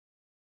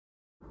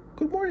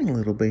good morning,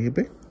 little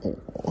baby.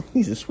 Oh,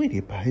 he's a sweetie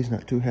pie. He's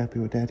not too happy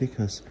with Daddy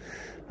because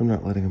I'm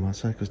not letting him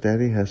outside because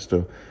Daddy has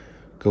to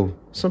go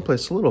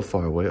someplace a little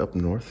far away up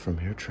north from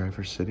here,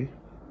 Traverse City.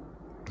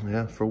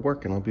 Yeah, for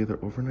work, and I'll be there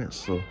overnight.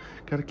 So,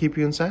 gotta keep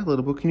you inside,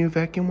 little boo. Can you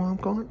vacuum while I'm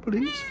gone,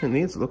 please? It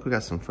needs. Look, we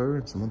got some fur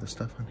and some other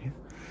stuff on here.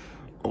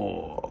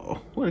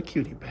 Oh, what a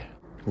cutie bear.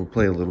 We'll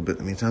play a little bit in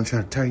the meantime. I'm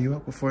trying to tire you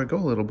up before I go,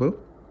 little boo.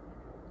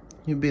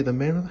 You be the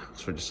man of the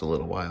house for just a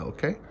little while,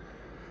 okay?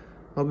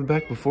 I'll be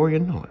back before you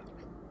know it.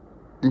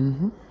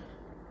 Mm-hmm.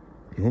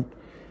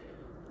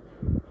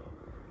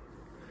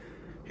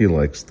 He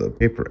likes the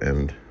paper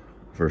end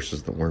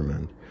versus the worm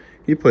end.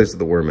 He plays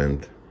the worm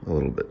end a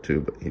little bit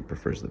too, but he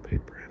prefers the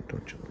paper end,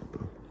 don't you, little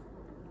boo?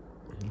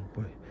 Oh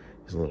boy,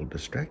 he's a little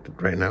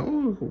distracted right now.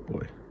 Oh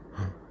boy.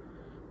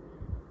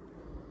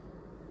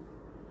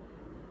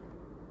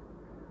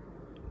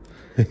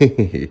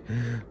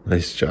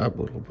 Nice job,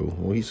 little boo.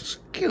 Oh, he's a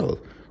skilled.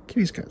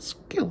 Kitty's got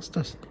skills,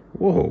 doesn't he?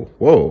 Whoa,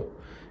 whoa.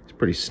 He's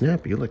pretty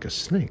snappy. You're like a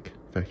snake.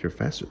 In fact, you're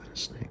faster than a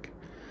snake.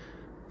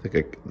 I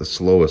think the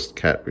slowest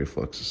cat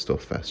reflex is still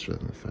faster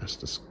than the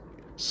fastest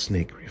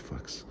snake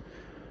reflex.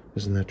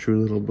 Isn't that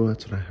true, little boo?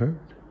 That's what I heard.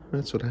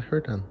 That's what I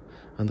heard on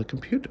the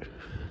computer.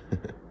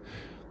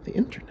 The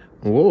internet.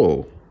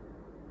 Whoa.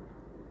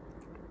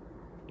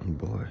 Oh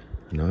boy.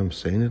 Now I'm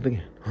saying it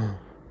again.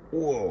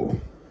 Whoa.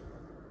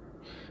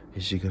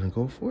 Is he gonna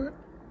go for it?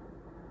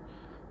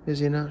 Is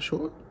he not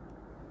sure?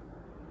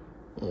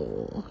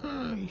 Oh,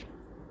 hi.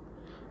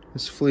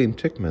 His flea and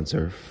tick meds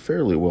are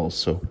fairly well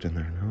soaked in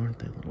there now, aren't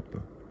they, little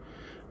boo?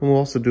 And we'll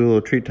also do a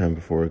little treat time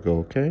before we go,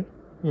 okay?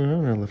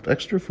 And I left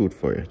extra food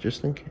for you,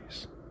 just in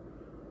case.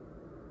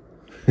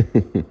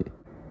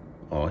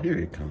 Oh, here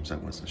he comes. I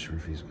wasn't sure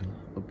if he's gonna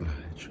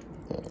oblige.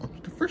 Oh,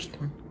 the first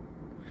one.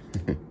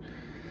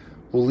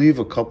 We'll leave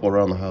a couple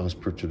around the house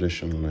per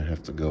tradition when I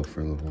have to go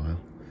for a little while.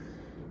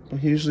 But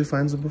he usually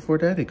finds them before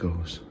Daddy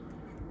goes.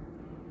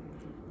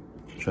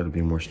 Try to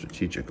be more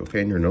strategic,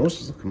 okay? And your nose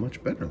is looking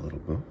much better, little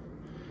boo.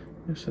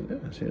 Yes, it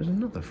is. Here's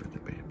another for the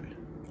baby.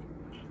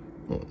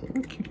 Oh,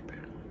 cutie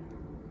bear.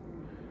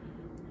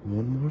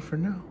 One more for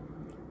now.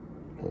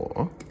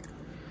 Oh,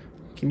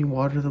 can you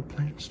water the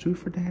plants too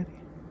for Daddy?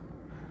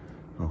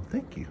 Oh,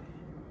 thank you.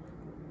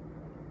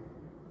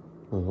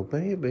 Little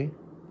baby.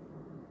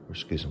 We're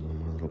squeezing one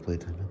more little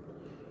playtime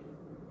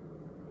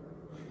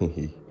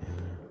in.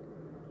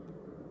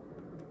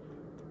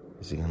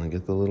 Is he gonna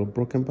get the little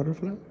broken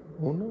butterfly?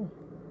 Oh no.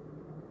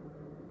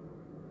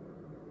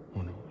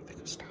 Oh no, I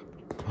think I stopped.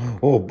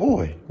 Oh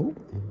boy.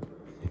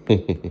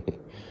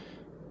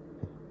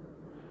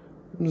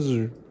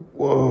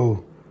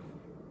 Whoa.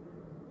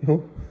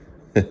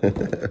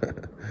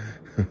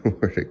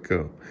 Where'd it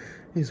go?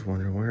 He's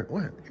wondering where it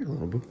went. Here,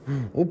 little boo.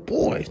 Oh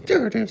boy,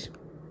 there it is.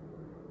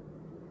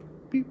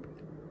 Beep.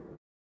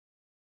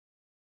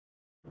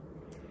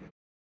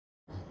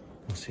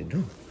 What's he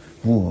doing?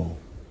 Whoa.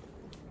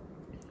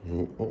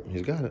 Oh,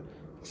 he's got it.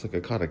 Looks like I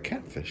caught a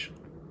catfish.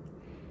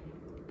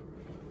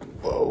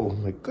 Whoa,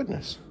 my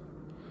goodness.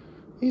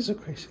 He's a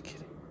crazy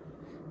kitty.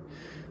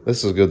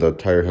 This is good though,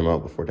 tire him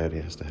out before Daddy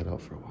has to head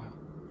out for a while.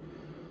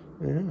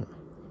 Yeah.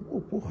 Oh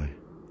boy.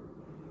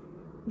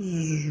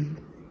 He's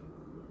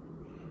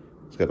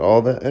got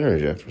all that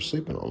energy after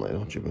sleeping all night,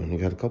 don't you, Boone? He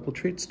got a couple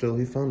treats still.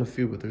 He found a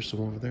few, but there's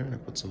some over there, and I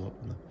put some up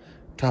on the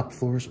top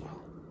floor as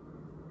well.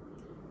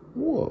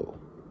 Whoa.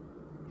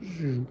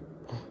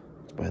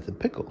 It's by the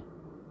pickle.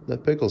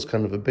 That pickle's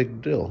kind of a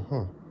big deal,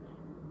 huh?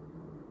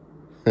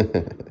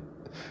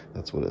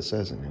 That's what it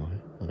says anyway.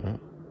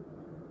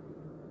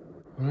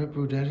 All right,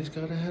 boo. Daddy's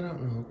got to head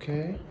out now,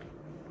 okay?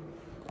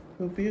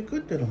 He'll be a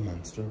good little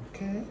monster,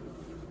 okay?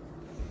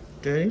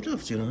 Daddy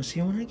loves you. I'll see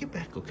you when I get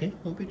back, okay?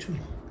 Won't be too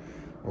long.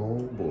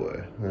 Oh,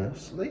 boy.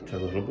 That's later,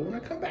 little boo. When I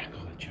come back,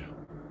 I'll let you.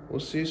 We'll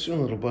see you soon,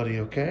 little buddy,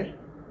 okay?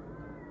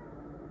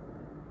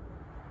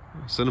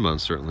 Cinnabon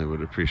certainly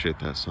would appreciate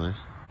that sign.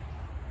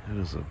 It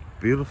is a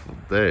beautiful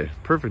day.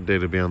 Perfect day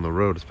to be on the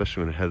road,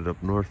 especially when I headed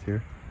up north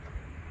here.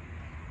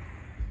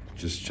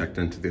 Just checked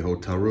into the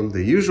hotel room.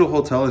 The usual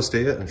hotel I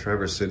stay at in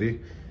Traverse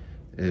City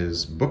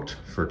is booked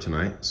for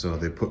tonight. So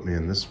they put me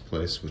in this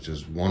place, which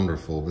is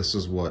wonderful. This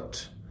is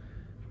what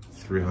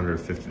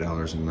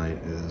 $350 a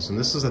night is. And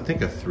this is, I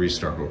think, a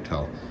 3-star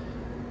hotel.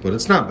 But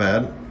it's not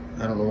bad.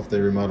 I don't know if they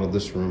remodeled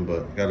this room,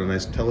 but got a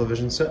nice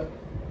television set.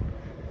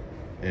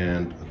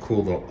 And a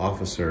cool little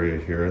office area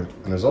here. And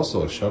there's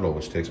also a shuttle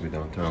which takes me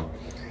downtown.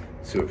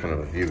 Let's see what kind of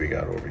a view we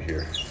got over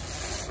here.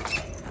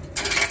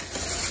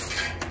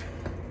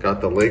 Got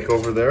the lake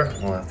over there.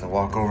 We'll have to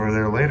walk over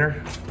there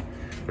later.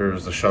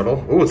 There's the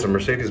shuttle. Oh, it's a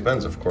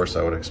Mercedes-Benz, of course.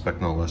 I would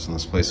expect no less in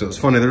this place. It was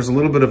funny, there's a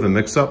little bit of a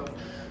mix-up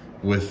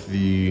with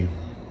the,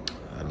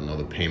 I don't know,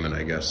 the payment,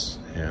 I guess.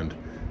 And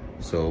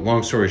so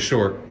long story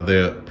short,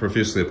 they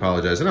profusely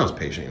apologized, and I was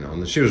patient, you know,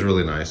 and she was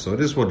really nice, so it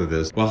is what it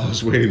is. While I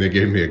was waiting, they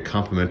gave me a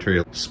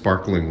complimentary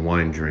sparkling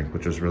wine drink,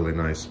 which was really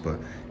nice. But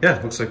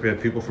yeah, looks like we have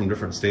people from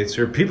different states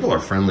here. People are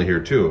friendly here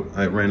too.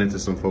 I ran into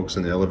some folks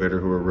in the elevator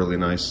who were really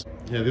nice.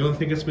 Yeah, the only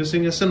thing that's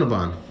missing is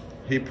Cinnabon.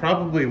 He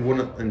probably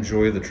wouldn't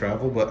enjoy the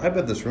travel, but I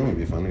bet this room would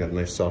be fun. I got a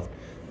nice soft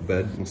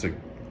bed. Looks like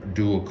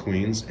dual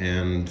queens,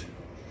 and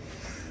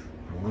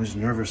I'm always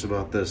nervous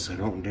about this. I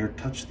don't dare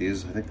touch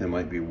these. I think they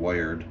might be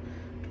wired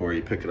to where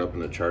you pick it up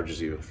and it charges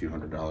you a few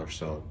 $100s.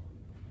 So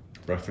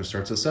breakfast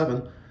starts at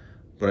 7.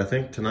 But I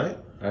think tonight,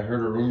 I heard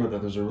a rumor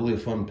that there's a really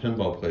fun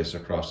pinball place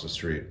across the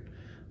street.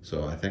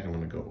 So I think I'm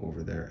gonna go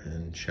over there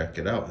and check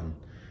it out. And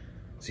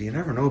see, you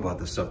never know about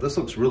this stuff. This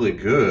looks really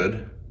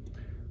good,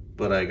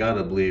 but I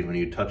gotta believe when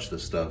you touch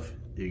this stuff,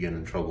 you get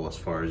in trouble as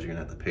far as you're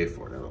gonna have to pay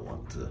for it. I don't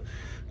want to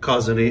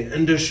cause any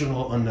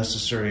additional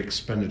unnecessary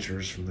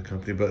expenditures from the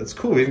company, but it's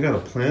cool. We even got a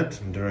plant,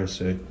 and dare I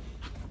say,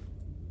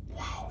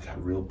 wow, we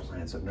got real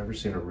plants. I've never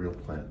seen a real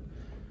plant.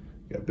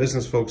 We got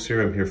business folks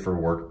here. I'm here for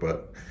work,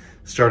 but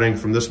starting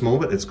from this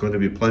moment, it's going to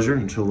be pleasure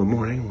until the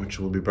morning, which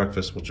will be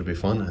breakfast, which will be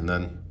fun, and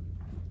then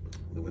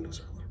the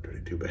windows are a little dirty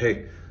too, but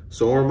hey,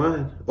 so are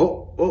mine.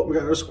 Oh, we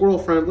got our squirrel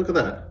friend. Look at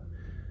that.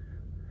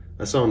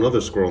 I saw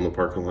another squirrel in the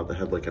parking lot that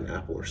had like an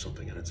apple or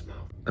something in its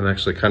mouth. I'm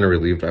actually kind of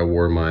relieved I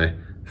wore my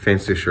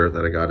fancy shirt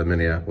that I got in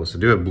Minneapolis. I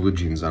do have blue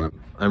jeans on it.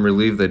 I'm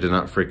relieved they did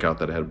not freak out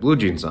that I had blue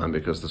jeans on,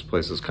 because this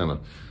place is kind of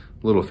a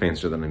little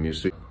fancier than I'm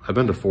used to. I've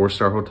been to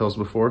 4-star hotels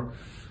before,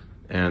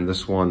 and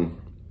this one,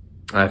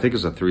 I think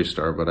is a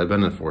 3-star, but I've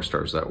been in 4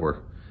 stars that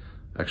were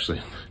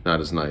actually not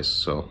as nice,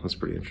 so that's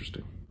pretty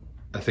interesting.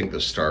 I think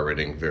the star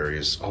rating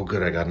varies. Oh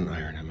good, I got an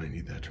iron. I might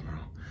need that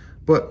tomorrow.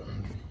 But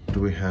do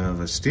we have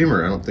a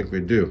steamer? I don't think we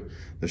do.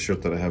 The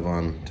shirt that I have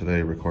on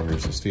today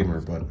requires a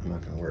steamer, but I'm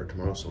not gonna wear it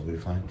tomorrow, so it'll be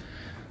fine.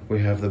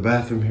 We have the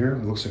bathroom here.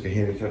 It looks like a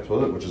handicap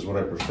toilet, which is what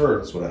I prefer.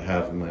 It's what I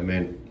have in my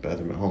main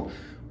bathroom at home.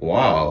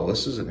 Wow,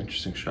 this is an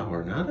interesting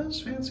shower. Not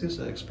as fancy as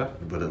I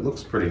expected, but it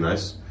looks pretty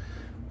nice.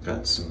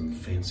 Got some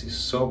fancy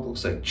soap,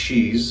 looks like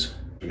cheese.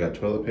 We got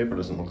toilet paper,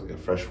 doesn't look like a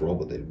fresh roll,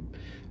 but they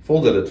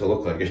folded it to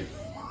look like it.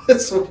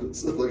 It's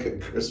like a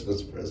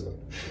Christmas present.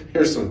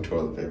 Here's some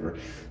toilet paper.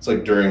 It's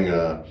like during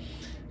the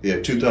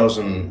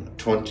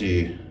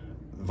 2020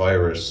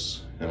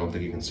 virus. I don't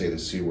think you can say the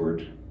C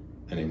word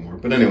anymore.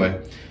 But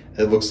anyway,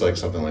 it looks like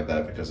something like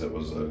that because it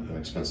was an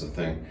expensive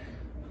thing.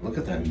 Look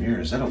at that mirror.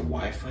 Is that a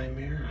Wi-Fi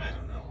mirror? I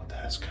don't know what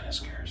that is. Kind of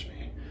scares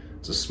me.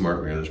 It's a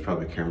smart mirror. There's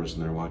probably cameras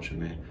in there watching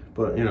me.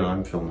 But, you know,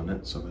 I'm filming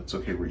it, so it's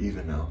okay. We're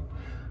even now.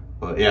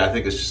 But, yeah, I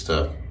think it's just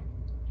like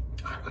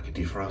a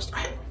defrost.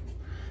 I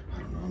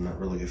don't know. I'm not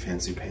really a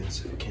fancy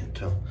pants, if you can't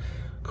tell.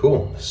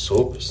 Cool. The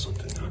soap is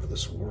something out of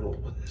this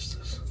world. What is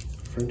this?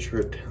 French or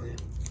Italian?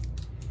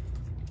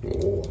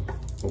 Oh,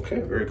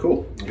 okay. Very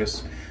cool. I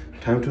guess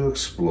time to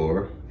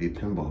explore the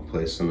pinball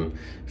place and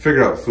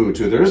figure out food,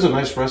 too. There is a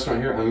nice restaurant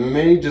here. I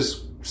may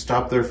just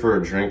stop there for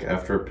a drink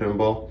after a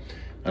pinball.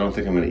 I don't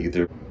think I'm going to eat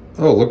there.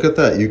 Oh, look at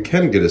that. You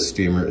can get a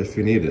steamer if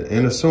you need it,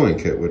 and a sewing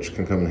kit, which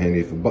can come in handy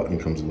if a button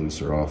comes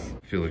loose or off.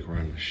 I feel like we're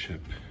on a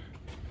ship.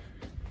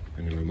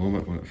 And in a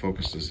moment when it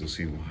focuses, you'll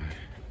see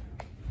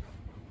why.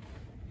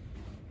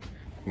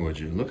 Would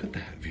you look at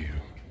that view?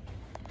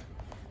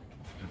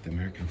 Got the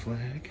American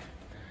flag.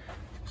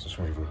 Some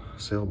sort of a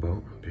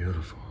sailboat.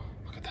 Beautiful.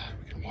 Look at that.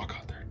 We can walk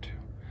out there too.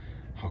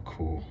 How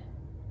cool.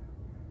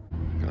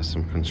 Got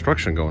some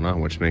construction going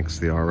on, which makes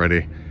the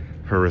already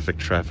horrific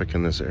traffic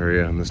in this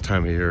area and this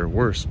time of year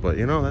worse, but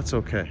you know, that's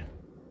okay.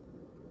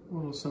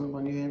 Little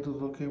Cinnabon, you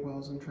handled okay while I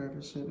was in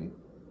Traverse City?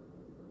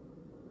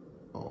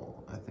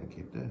 Oh, I think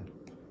you did.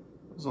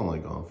 I was only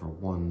gone for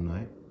one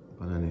night,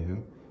 but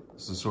anywho,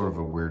 this is sort of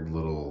a weird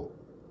little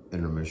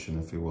intermission,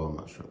 if you will. I'm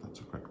not sure if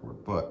that's a correct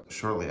word, but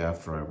shortly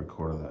after I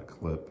recorded that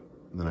clip,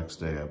 the next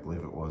day, I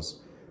believe it was,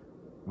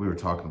 we were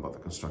talking about the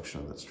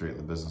construction of that street. In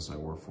the business I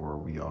work for,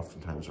 we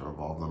oftentimes are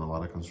involved in a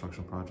lot of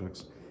construction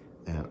projects,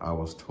 and I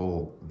was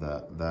told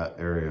that that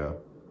area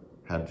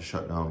had to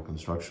shut down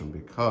construction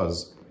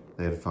because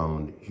they had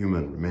found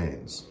human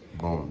remains,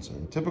 bones,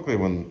 and typically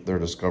when they're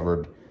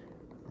discovered,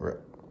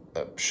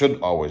 it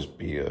should always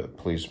be a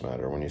police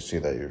matter. When you see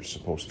that, you're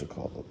supposed to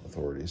call the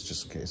authorities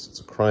just in case it's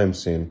a crime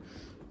scene.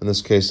 In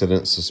this case, they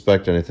didn't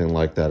suspect anything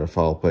like that or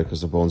foul play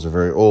because the bones are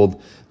very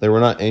old. They were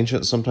not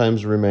ancient.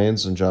 Sometimes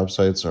remains and job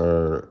sites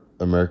are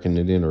American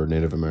Indian or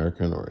Native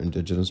American or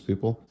indigenous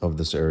people of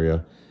this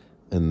area.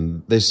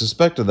 And they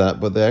suspected that,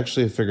 but they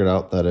actually figured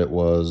out that it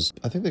was,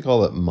 I think they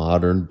call it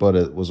modern, but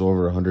it was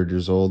over 100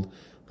 years old.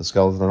 The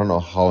skeleton, I don't know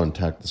how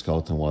intact the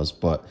skeleton was,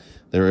 but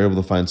they were able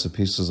to find some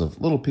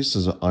little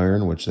pieces of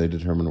iron, which they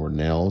determined were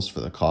nails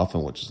for the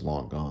coffin, which is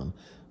long gone.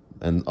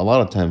 And a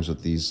lot of times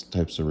with these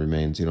types of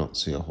remains, you don't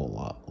see a whole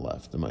lot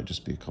left. There might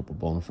just be a couple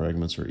bone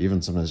fragments or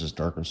even sometimes just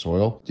darker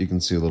soil. You can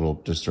see little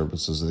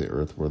disturbances of the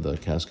earth where the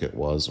casket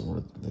was and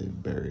where they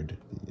buried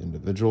the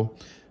individual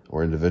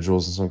or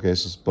individuals in some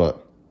cases,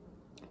 but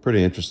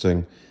pretty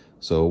interesting.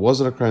 So it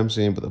wasn't a crime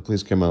scene, but the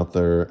police came out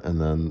there and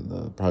then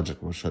the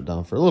project was shut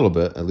down for a little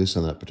bit, at least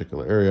in that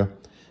particular area.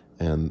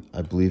 And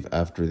I believe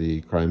after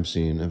the crime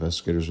scene,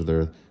 investigators were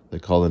there, they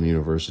called in the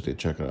university to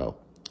check it out.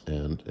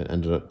 And it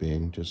ended up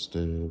being just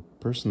a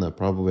person that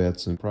probably had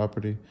some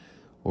property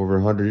over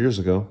 100 years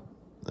ago.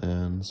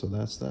 And so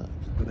that's that.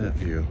 Look at that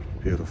view.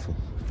 Beautiful.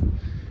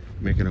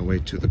 making our way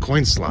to the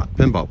coin slot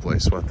pinball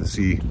place. We'll have to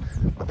see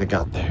what they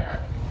got there.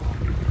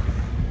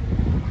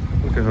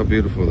 Look at how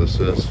beautiful this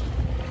is.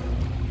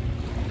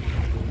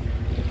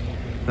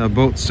 That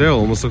boat sail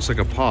almost looks like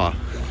a paw.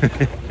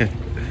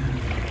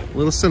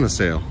 Little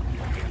Cinnabon.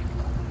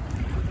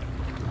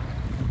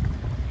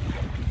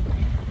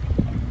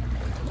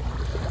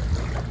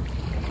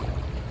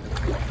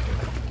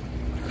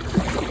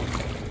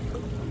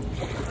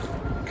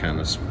 Kind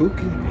of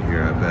spooky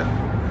here, I bet.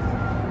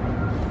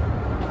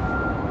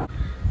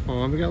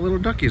 Oh, we got little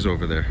duckies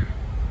over there.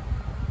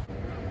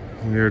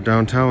 We're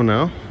downtown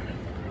now.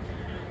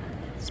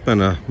 It's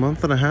been a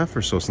month and a half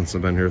or so since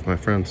I've been here with my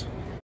friends.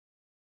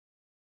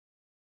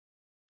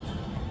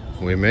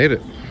 We made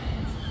it.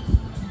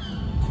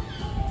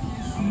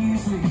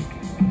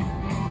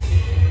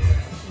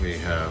 We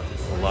have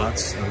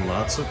lots and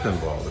lots of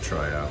pinball to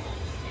try out.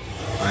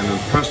 I'm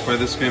impressed by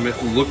this game. It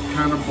looked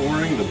kind of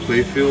boring. The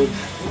playfield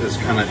is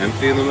kind of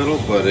empty in the middle,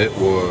 but it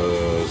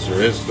was,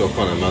 or is still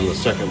fun. I'm on the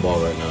second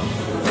ball right now.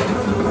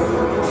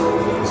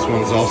 This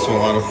one's also a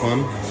lot of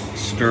fun.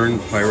 Stern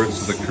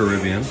Pirates of the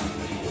Caribbean.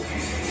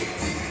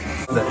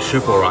 That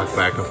ship will rock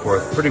back and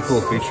forth. Pretty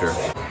cool feature.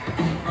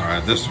 All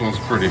right, this one's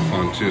pretty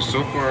fun too.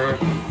 So far,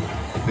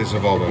 these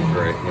have all been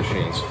great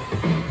machines.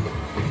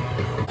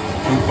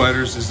 Foo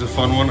Fighters is a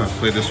fun one. I've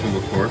played this one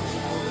before.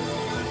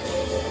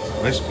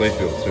 Nice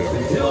playfield too.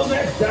 Until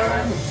next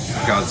time.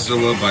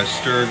 Godzilla by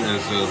Stern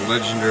is a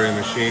legendary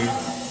machine. I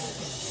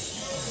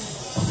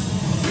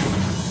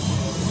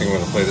think I'm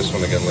gonna play this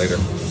one again later.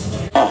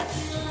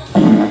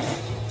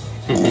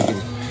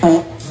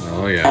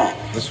 Oh yeah,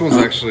 this one's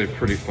actually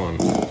pretty fun.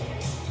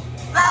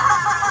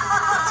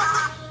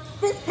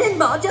 This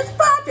pinball just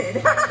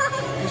farted.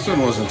 This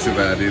one wasn't too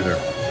bad either.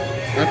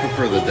 I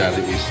prefer the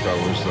Data East Star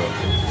Wars though.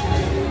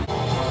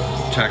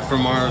 Attack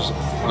from Mars,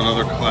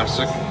 another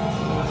classic.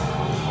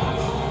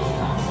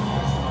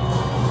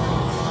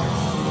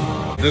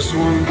 This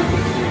one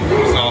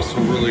was also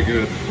really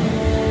good.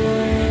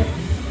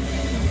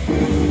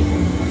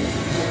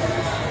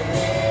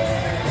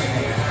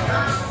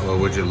 Well,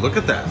 would you look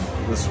at that?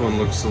 This one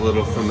looks a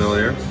little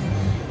familiar.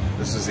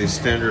 This is the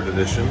standard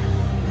edition.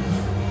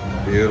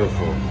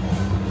 Beautiful.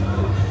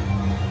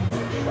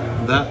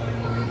 That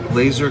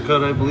laser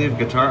cut, I believe,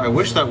 guitar. I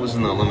wish that was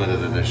in the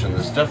limited edition.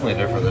 It's definitely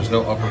different. There's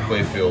no upper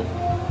playfield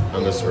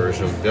on this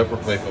version. The upper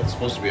playfield is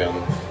supposed to be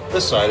on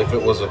this side if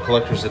it was a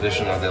collector's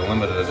edition or the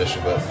limited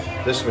edition, but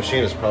this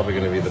machine is probably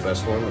going to be the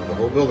best one of the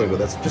whole building, but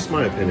that's just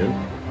my opinion.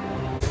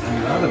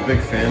 I'm not a big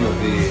fan of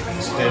the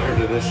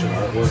standard edition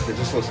artwork. It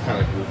just looks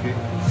kind of goofy,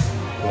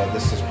 but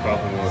this is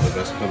probably one of the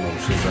best pinball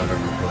machines I've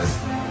ever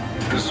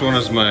played. This one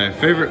is my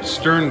favorite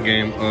Stern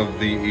game of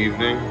the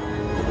evening.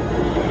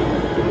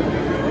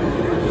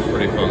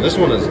 Pretty fun. This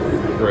one is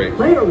great.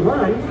 Player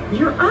one,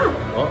 you're up.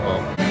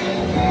 Uh-oh.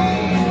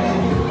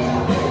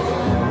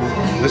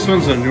 This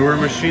one's a newer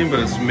machine, but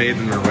it's made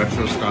in a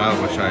retro style,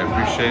 which I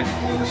appreciate.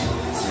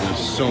 There's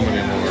so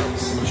many more.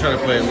 I'll try to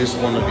play at least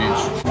one of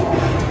each.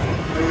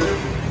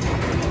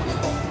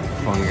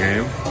 Fun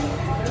game.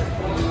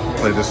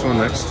 Play this one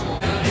next.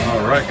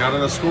 All right, got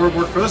on the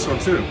scoreboard for this one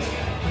too.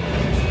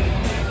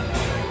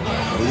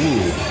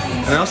 Ooh.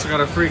 And I also got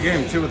a free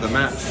game too with the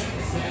match.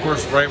 Of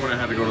course, right when I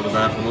had to go to the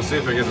bathroom. We'll see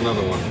if I get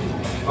another one.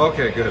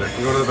 Okay, good. I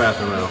can go to the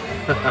bathroom now.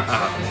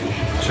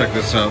 Check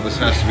this out. This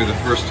has to be the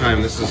first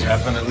time this has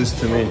happened, at least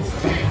to me.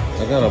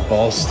 I got a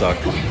ball stuck.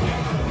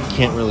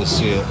 Can't really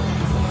see it.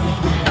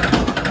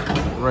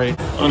 Right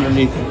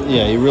underneath.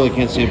 Yeah, you really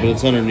can't see it, but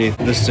it's underneath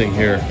this thing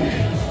here.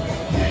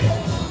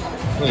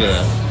 Look at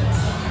that.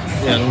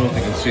 Yeah, I don't know if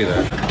you can see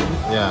that.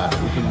 Yeah,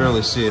 you can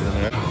barely see it in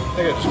there. I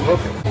think I just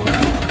broke it.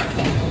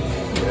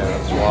 Yeah,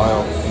 that's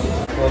wild.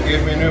 Well, it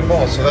gave me a new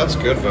ball, so that's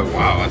good, but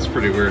wow, that's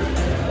pretty weird.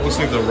 Looks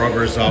like the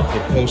rubber's off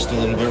the post a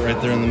little bit right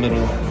there in the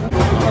middle.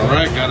 All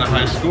right, got a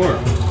high score.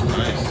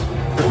 Nice.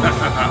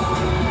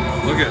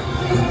 Look at,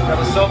 got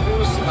a selfie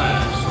with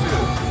Slash,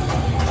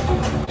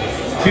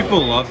 too.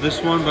 People love this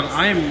one, but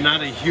I am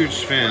not a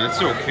huge fan.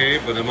 It's okay,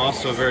 but I'm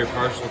also very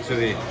partial to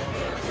the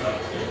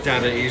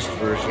Data East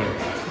version.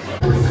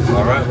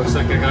 All right, looks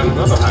like I got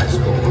another high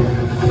score.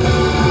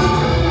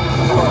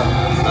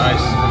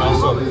 Nice, and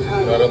also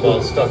got a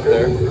ball stuck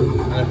there.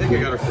 And I think I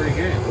got a free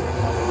game.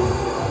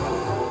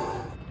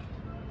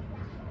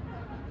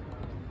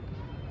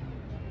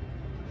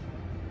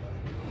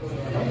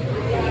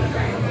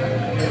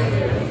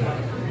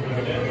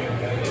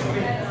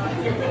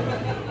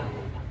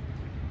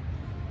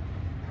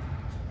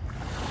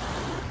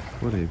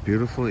 What a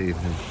beautiful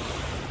evening.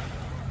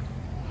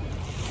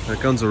 That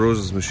Guns N'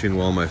 Roses machine,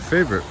 while my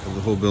favorite of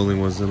the whole building,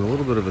 was in a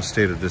little bit of a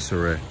state of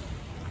disarray.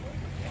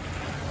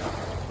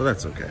 But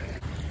that's okay.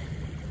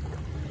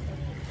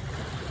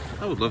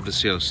 I would love to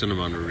see how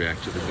Cinnabon would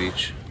react to the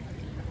beach.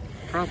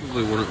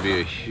 Probably wouldn't be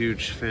a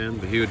huge fan,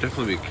 but he would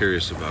definitely be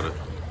curious about it.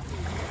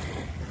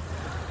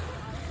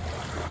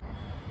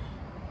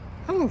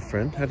 Hello,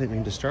 friend. I didn't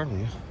mean to startle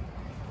you.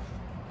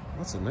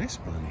 That's a nice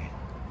bunny.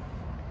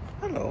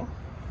 Hello.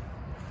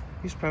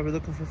 He's probably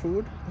looking for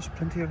food. There's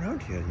plenty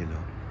around here, you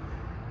know.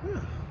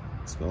 Yeah.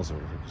 It smells over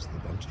here because of the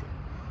dumpster.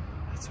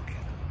 That's okay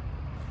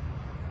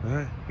though. All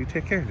right, you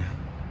take care now.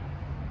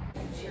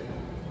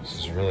 This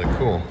is really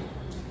cool.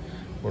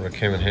 Would have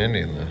came in handy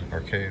in the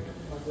arcade.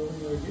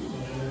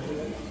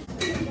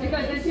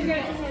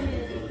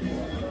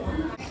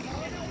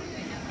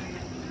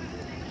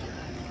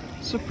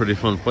 It's a pretty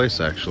fun place,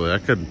 actually. I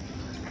could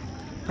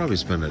probably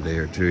spend a day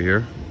or two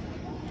here.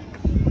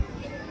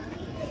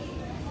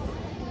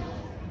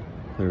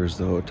 There's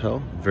the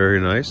hotel, very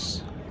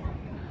nice.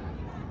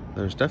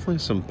 There's definitely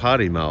some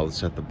potty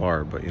mouths at the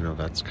bar, but you know,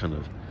 that's kind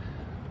of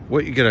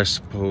what you get, I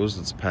suppose.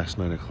 It's past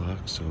 9 o'clock,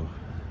 so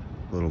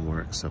a little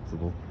more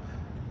acceptable.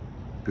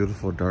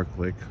 Beautiful dark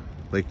lake,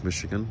 Lake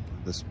Michigan,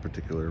 this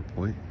particular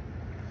point.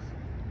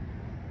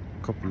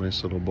 A couple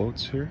nice little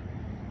boats here.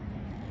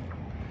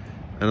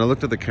 And I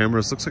looked at the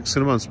cameras, looks like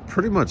Cinnabon's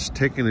pretty much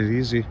taking it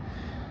easy.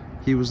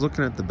 He was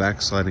looking at the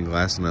back sliding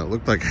glass and it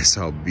looked like I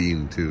saw a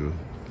beam too.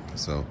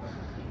 So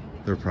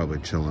they're probably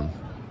chilling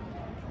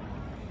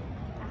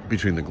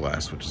between the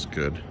glass, which is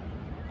good.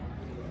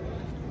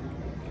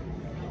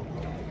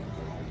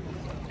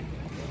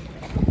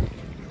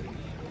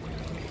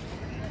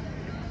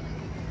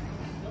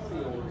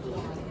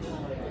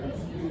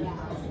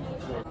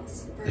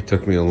 It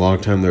took me a long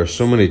time. There are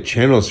so many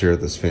channels here at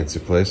this fancy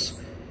place.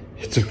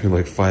 It took me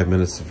like 5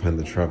 minutes to find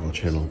the travel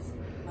channel.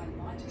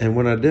 And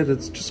when I did,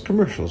 it's just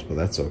commercials, but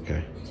that's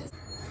okay.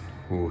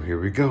 Oh, here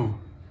we go.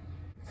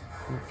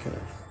 Okay.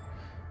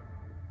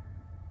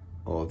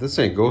 Oh, this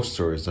ain't ghost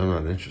stories. I'm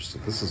not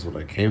interested. This is what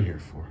I came here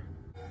for.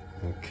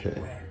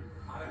 Okay.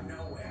 Out of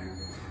nowhere,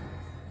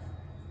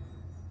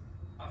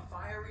 a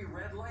fiery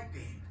red light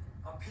beam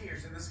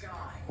appears in the sky.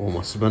 Oh,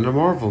 must have been a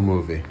Marvel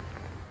movie.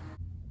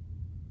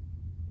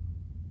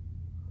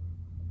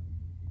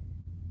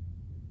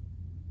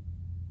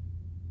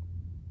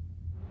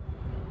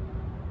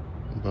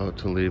 About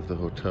to leave the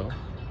hotel.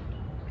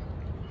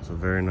 It's a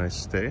very nice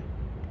stay.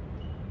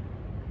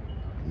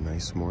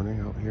 Nice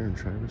morning out here in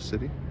Traverse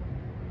City.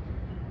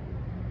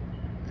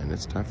 And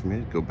it's time for me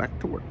to go back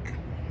to work.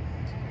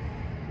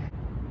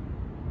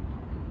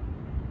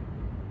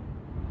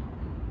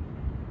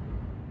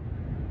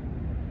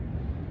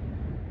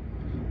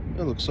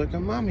 It looks like a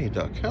mommy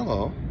duck.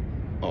 Hello.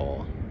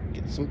 Oh,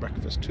 get some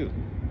breakfast too.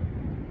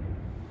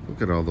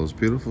 Look at all those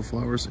beautiful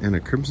flowers and a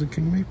Crimson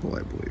King maple,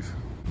 I believe.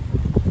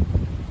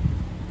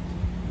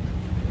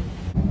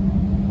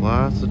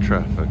 Lots of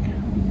traffic,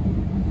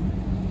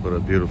 but a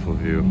beautiful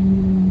view.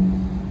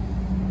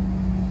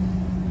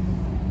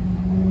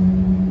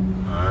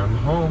 I'm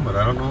home, but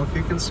I don't know if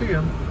you can see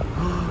him.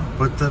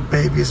 But the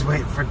baby's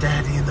waiting for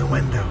Daddy in the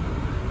window.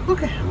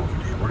 Look at him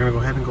over there. We're gonna go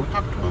ahead and go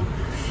talk to him.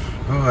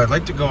 Oh, I'd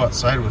like to go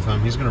outside with him.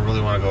 He's gonna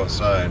really want to go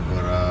outside,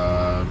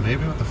 but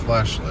maybe with the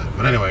flashlight.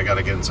 But anyway, I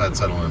gotta get inside and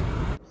settle in.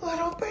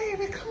 Little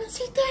baby, come and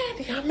see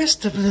Daddy. I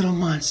missed a little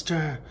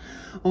monster.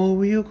 Oh,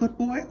 were you a good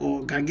boy?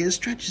 Oh, gotta get his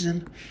stretches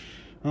in.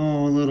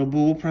 Oh, little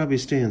boo, we'll probably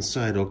stay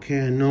inside,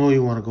 okay? I know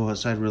you want to go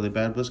outside really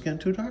bad, but it's getting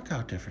too dark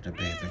out there for the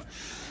baby.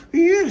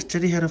 Yes,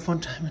 Teddy had a fun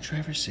time in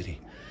Traverse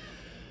City.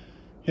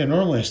 Yeah,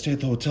 normally I stay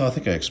at the hotel. I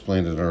think I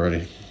explained it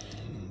already.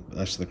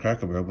 That's the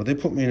Cracker Barrel, but they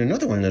put me in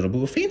another one, little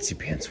boo, a fancy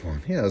pants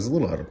one. Yeah, it was a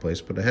little out of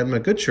place, but I had my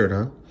good shirt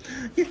on.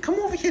 Yeah, come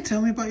over here,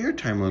 tell me about your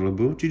time, little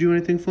boo. Did you do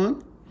anything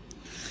fun?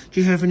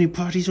 Did you have any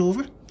parties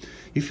over?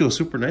 You feel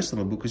super nice,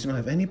 little boo, because you don't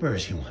have any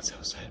birds he wants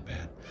outside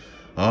bad.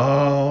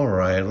 All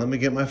right, let me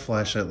get my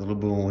flashlight, little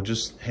boo, and we'll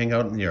just hang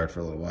out in the yard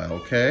for a little while,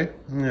 okay?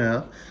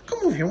 Yeah. Come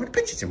over here. I want to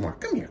pet you some more.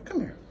 Come here,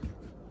 come here.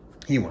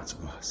 He wants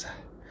to go outside.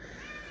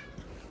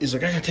 He's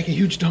like, I gotta take a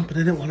huge dump, and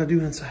I didn't want to do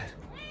it inside.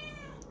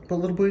 But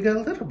little boo, you got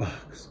a litter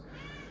box.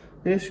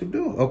 Yes, you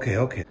do. Okay,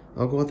 okay.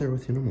 I'll go out there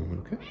with you in a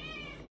moment, okay?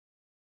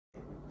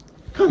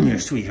 Come here,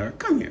 sweetheart.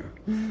 Come here.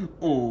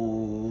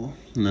 Oh.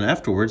 And then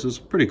afterwards, it was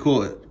pretty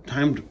cool. It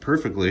timed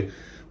perfectly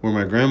where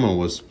my grandma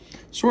was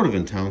sort of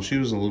in town. She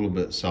was a little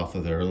bit south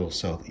of there, a little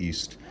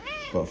southeast,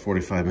 about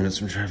 45 minutes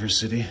from Traverse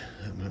City,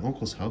 at my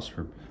uncle's house,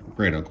 her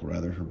great uncle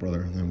rather, her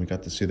brother. And then we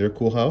got to see their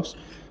cool house.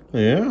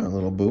 Yeah,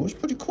 little boo, it's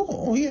pretty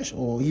cool. Oh yes,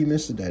 oh, he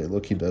misses Daddy.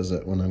 Look, he does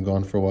that when I'm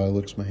gone for a while.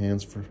 Licks my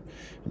hands for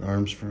and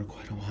arms for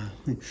quite a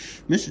while.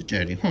 Mrs.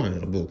 Daddy, huh,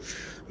 little boo?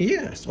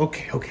 Yes,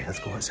 okay, okay, let's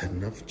go outside.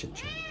 Enough chit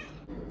chat.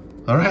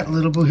 All right,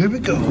 little boo, here we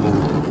go.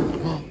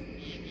 Oh.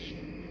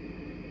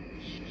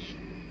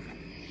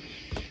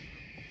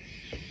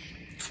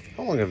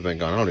 How long have I been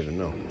gone? I don't even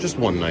know. Just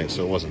one night,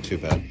 so it wasn't too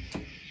bad.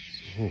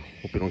 Ooh,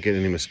 hope we don't get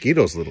any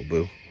mosquitoes, little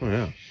boo. Oh,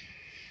 yeah.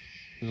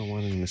 We don't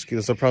want any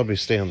mosquitoes. I'll probably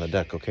stay on the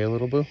deck, okay,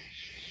 little boo?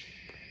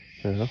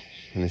 Yeah.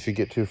 And if you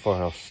get too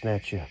far, I'll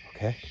snatch you up,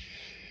 okay?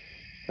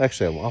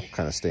 Actually, I'll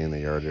kind of stay in the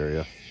yard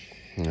area.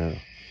 Yeah.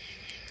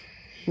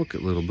 Look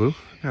at little boo.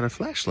 Got a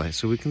flashlight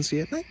so we can see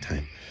at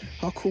nighttime.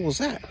 How cool is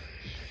that?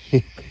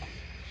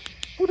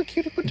 What a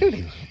cutie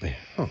patootie little bear.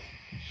 Oh.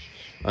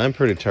 I'm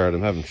pretty tired.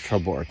 I'm having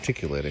trouble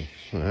articulating.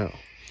 Wow.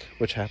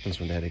 Which happens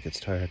when Daddy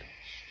gets tired.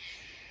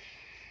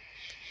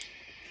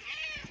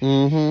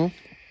 Mm-hmm.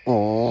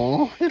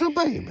 Oh, little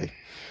baby.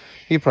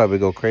 He'd probably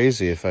go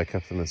crazy if I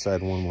kept him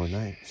inside one more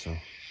night, so.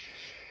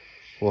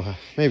 we'll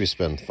maybe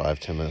spend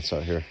 5-10 minutes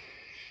out here.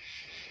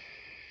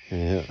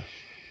 Yeah.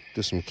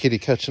 Do some kitty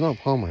catching up,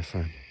 huh, my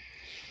friend?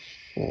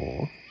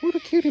 Oh, what a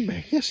cutie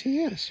bear. Yes,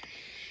 he is.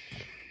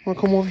 Want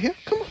to come over here?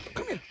 Come on,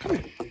 come here, come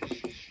here.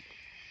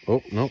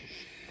 Oh, no.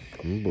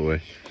 Oh,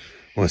 boy.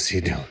 What's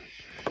he doing?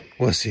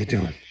 What's he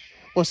doing?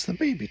 What's the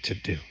baby to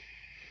do?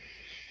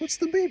 What's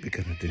the baby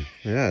gonna do?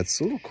 Yeah, it's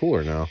a little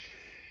cooler now.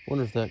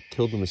 Wonder if that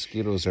killed the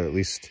mosquitoes, or at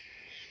least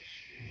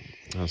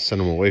sent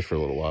them away for a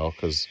little while,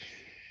 because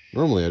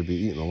normally I'd be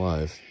eaten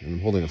alive. And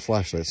I'm holding a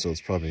flashlight, so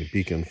it's probably a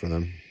beacon for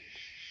them.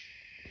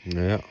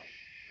 Yeah.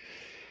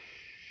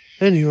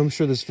 Anyway, I'm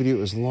sure this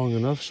video is long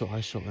enough, so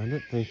I shall end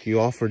it. Thank you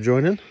all for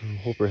joining. I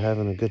hope you're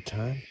having a good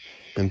time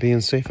and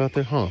being safe out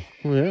there, huh?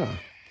 Yeah.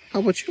 How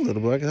about you,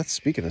 little boy? That's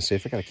speaking of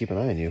safe. I gotta keep an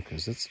eye on you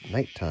because it's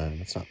nighttime.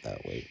 It's not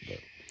that late, but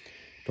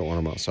don't want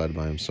him outside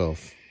by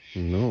himself.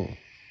 No.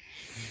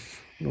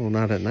 No,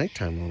 not at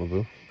nighttime, little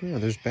boo. Yeah,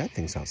 there's bad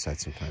things outside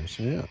sometimes.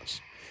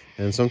 Yes.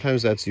 And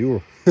sometimes that's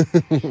you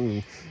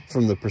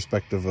from the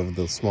perspective of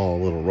the small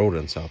little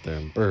rodents out there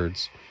and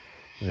birds.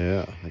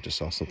 Yeah, I just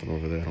saw something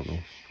over there. I don't know.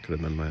 Could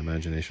have been my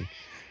imagination.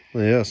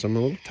 Well, yes, I'm a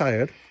little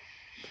tired.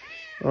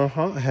 I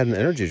had an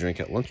energy drink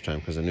at lunchtime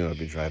because I knew I'd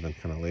be driving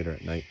kind of later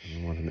at night.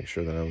 And I wanted to make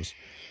sure that I was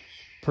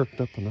perked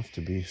up enough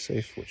to be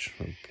safe, which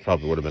I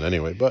probably would have been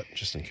anyway, but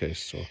just in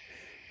case. So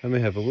I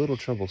may have a little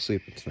trouble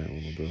sleeping tonight, a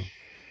little bit.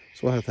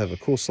 So we'll have to have a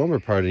cool slumber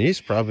party. And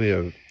he's probably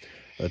a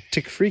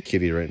tick-free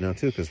kitty right now,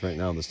 too, because right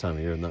now, this time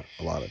of year, not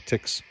a lot of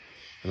ticks.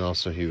 And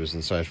also, he was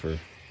inside for,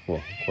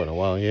 well, quite a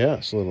while.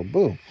 Yes, little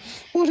boo.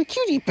 What a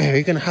cutie bear.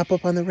 You going to hop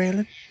up on the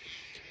railing?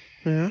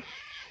 Yeah.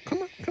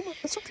 Come on, come on.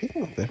 That's okay.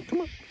 Come up there.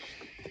 Come on.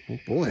 Oh,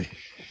 boy.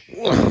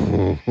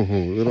 Whoa,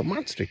 little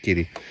monster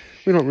kitty.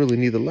 We don't really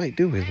need the light,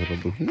 do we, little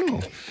boo? No.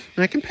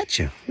 And I can pet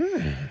you.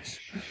 Yes.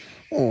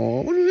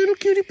 Oh, what a little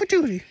cutie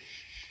patootie.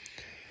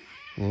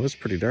 Well, it's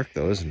pretty dark,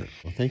 though, isn't it?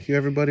 Well, thank you,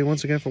 everybody,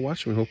 once again for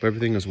watching. We hope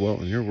everything is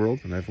well in your world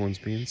and everyone's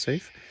being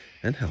safe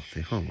and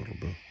healthy, huh, little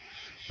boo?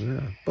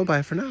 Yeah.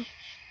 Bye-bye for now.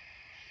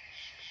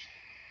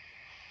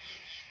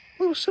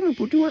 Little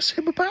Cinnabon, do you want to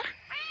say bye-bye?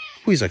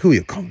 He's like, who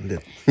you calling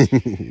little?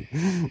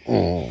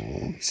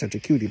 Oh, he's such a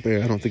cutie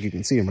bear. I don't think you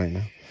can see him right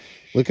now.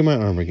 Look at my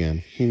arm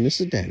again. He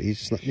misses daddy. He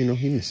just let me know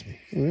he missed me.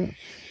 Oh, yeah.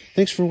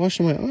 Thanks for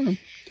washing my arm.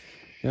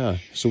 Yeah,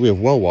 so we have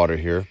well water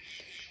here,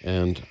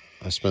 and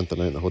I spent the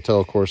night in the hotel,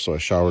 of course, so I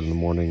showered in the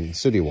morning in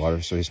city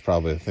water, so he's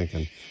probably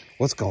thinking,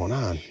 what's going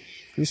on?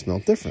 You smell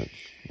different.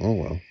 Oh,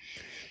 well.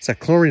 It's that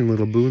chlorine,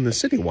 little boo, in the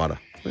city water.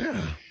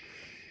 Yeah.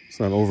 It's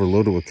not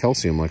overloaded with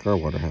calcium like our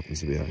water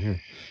happens to be out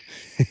here.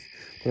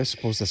 But I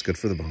suppose that's good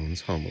for the bones,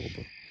 huh, little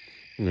boo?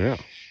 Yeah.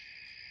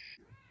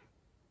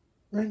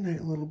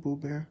 Night-night, little boo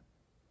bear.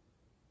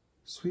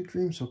 Sweet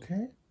dreams,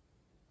 okay?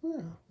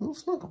 Yeah, little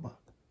snuggle bug.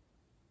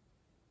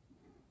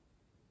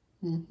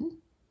 Mm-hmm.